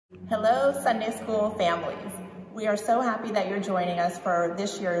Hello, Sunday School families. We are so happy that you're joining us for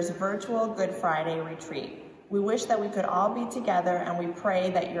this year's virtual Good Friday retreat. We wish that we could all be together, and we pray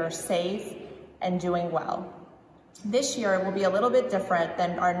that you're safe and doing well. This year will be a little bit different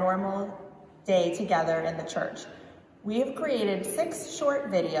than our normal day together in the church. We have created 6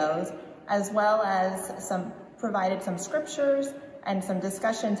 short videos, as well as provided some scriptures and some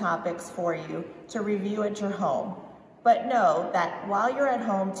discussion topics for you to review at your home. But know that while you're at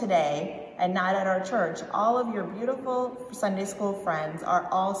home today and not at our church, all of your beautiful Sunday school friends are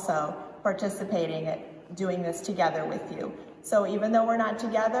also participating at doing this together with you. So even though we're not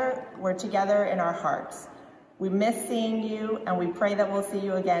together, we're together in our hearts. We miss seeing you, and we pray that we'll see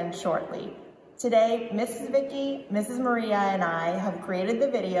you again shortly. Today, Mrs. Vicky, Mrs. Maria, and I have created the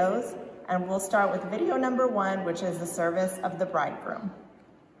videos, and we'll start with video number 1, which is the service of the bridegroom.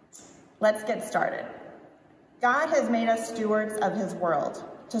 Let's get started. God has made us stewards of his world,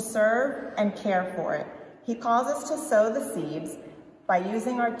 to serve and care for it. He calls us to sow the seeds by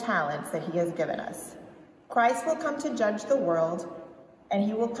using our talents that he has given us. Christ will come to judge the world, and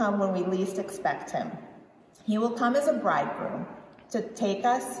he will come when we least expect him. He will come as a bridegroom to take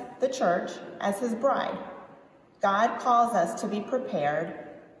us, the church, as his bride. God calls us to be prepared,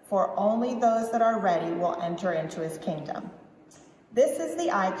 for only those that are ready will enter into his kingdom. This is the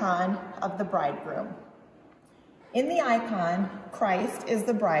icon of the bridegroom. In the icon, Christ is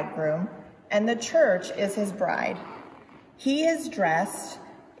the bridegroom, and the church is his bride. He is dressed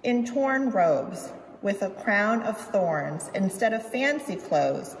in torn robes with a crown of thorns instead of fancy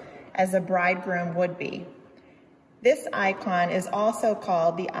clothes, as a bridegroom would be. This icon is also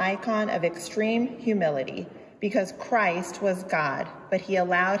called the icon of extreme humility, because Christ was God, but he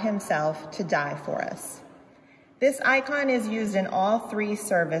allowed himself to die for us. This icon is used in all 3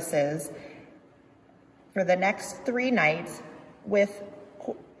 services for the next 3 nights with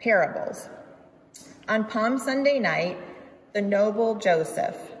parables. On Palm Sunday night, the noble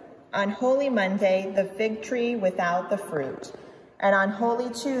Joseph. On Holy Monday, the fig tree without the fruit. And on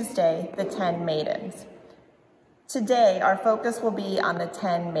Holy Tuesday, the 10 maidens. Today, our focus will be on the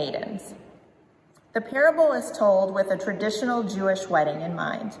 10 maidens. The parable is told with a traditional Jewish wedding in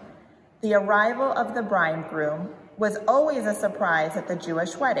mind. The arrival of the bridegroom was always a surprise at the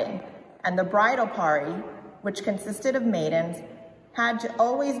Jewish wedding, and the bridal party, which consisted of maidens, had to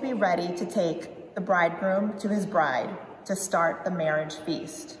always be ready to take the bridegroom to his bride to start the marriage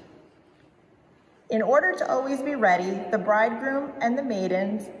feast. In order to always be ready, the bridegroom and the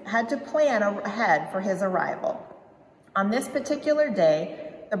maidens had to plan ahead for his arrival. On this particular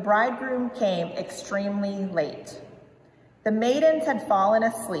day, the bridegroom came extremely late. The maidens had fallen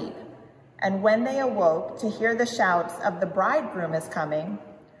asleep, and when they awoke to hear the shouts of the bridegroom is coming,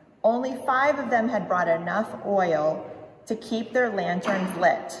 only 5 of them had brought enough oil to keep their lanterns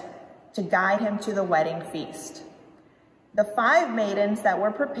lit to guide him to the wedding feast. The 5 maidens that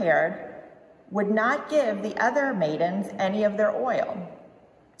were prepared would not give the other maidens any of their oil.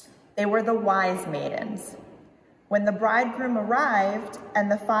 They were the wise maidens. When the bridegroom arrived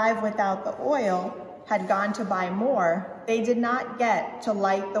and the 5 without the oil had gone to buy more, they did not get to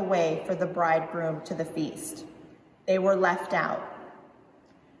light the way for the bridegroom to the feast. They were left out.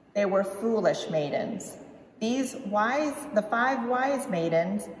 They were foolish maidens. The 5 wise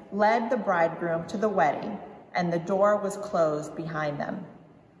maidens led the bridegroom to the wedding, and the door was closed behind them.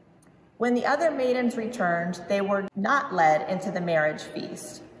 When the other maidens returned, they were not led into the marriage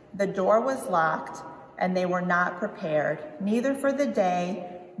feast. The door was locked, and they were not prepared, neither for the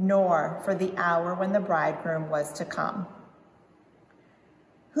day nor for the hour when the bridegroom was to come.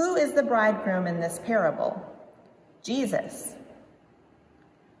 Who is the bridegroom in this parable? Jesus.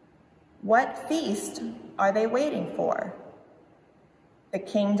 What feast are they waiting for? The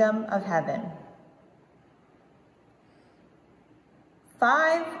kingdom of heaven.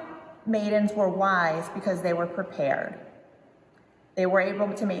 5 maidens were wise because they were prepared. They were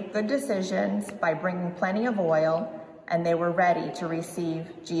able to make good decisions by bringing plenty of oil, and they were ready to receive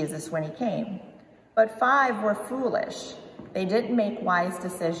Jesus when he came. But 5 were foolish. They didn't make wise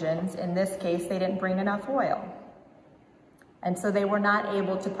decisions. In this case, they didn't bring enough oil. And so they were not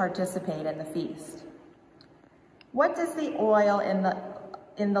able to participate in the feast. What does the oil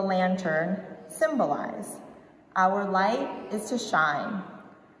in the lantern symbolize? Our light is to shine.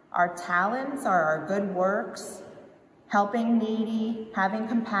 Our talents are our good works, helping needy, having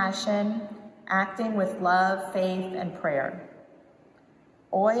compassion, acting with love, faith, and prayer.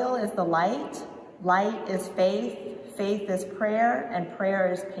 Oil is the light, light is faith, faith is prayer, and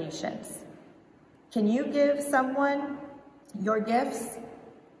prayer is patience. Can you give someone your gifts?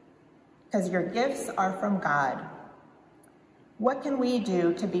 Because your gifts are from God. What can we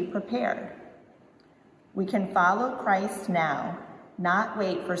do to be prepared? We can follow Christ now, not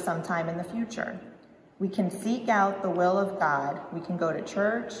wait for some time in the future. We can seek out the will of God. We can go to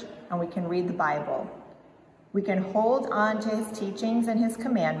church and we can read the Bible. We can hold on to his teachings and his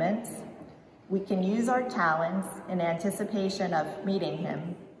commandments. We can use our talents in anticipation of meeting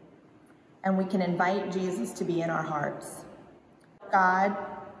him. And we can invite Jesus to be in our hearts. God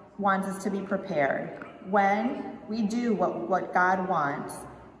wants us to be prepared. When we do what God wants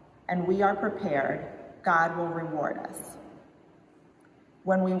and we are prepared, God will reward us.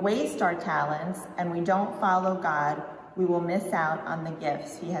 When we waste our talents and we don't follow God, we will miss out on the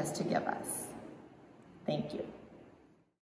gifts he has to give us. Thank you.